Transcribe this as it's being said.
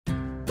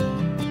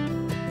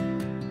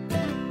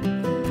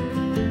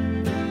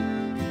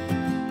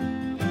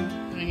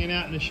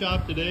in the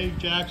shop today,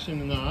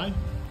 Jackson and I.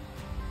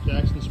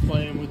 Jackson's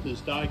playing with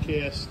his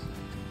die-cast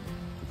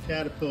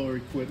Caterpillar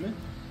equipment.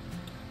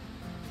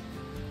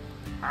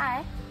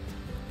 Hi.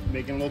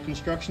 Making a little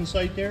construction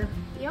site there.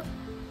 Yep.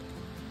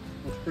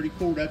 Looks pretty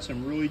cool. That's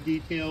some really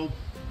detailed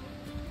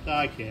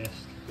die-cast.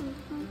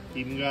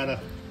 Even got a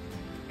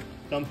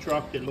dump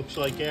truck that looks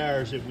like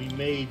ours that we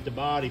made the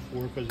body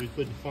for because we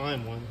couldn't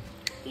find one.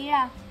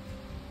 Yeah.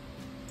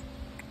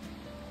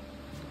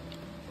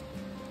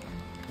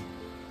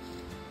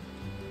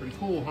 Pretty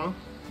cool, huh?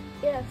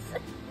 Yes.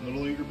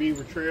 Little Eager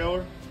Beaver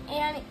trailer.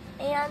 And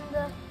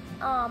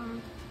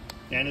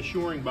a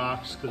shoring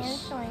box, and a because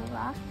sewing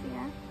box,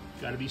 yeah.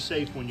 got to be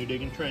safe when you're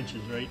digging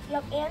trenches, right?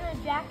 Yep, and a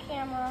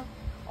jackhammer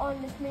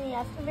on this mini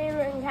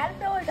excavator. And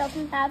Caterpillar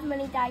doesn't have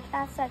many die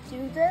casts that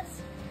do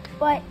this,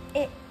 but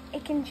it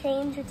can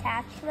change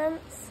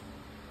attachments.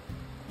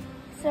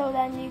 So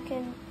then you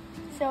can,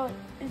 so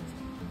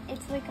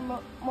it's like a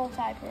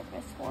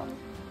multi-purpose one.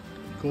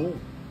 Cool.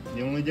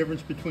 The only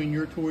difference between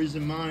your toys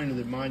and mine is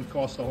that mine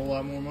costs a whole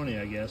lot more money,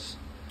 I guess.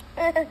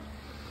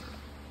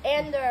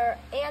 And they're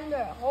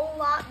a whole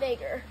lot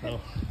bigger.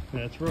 Oh,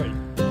 that's right.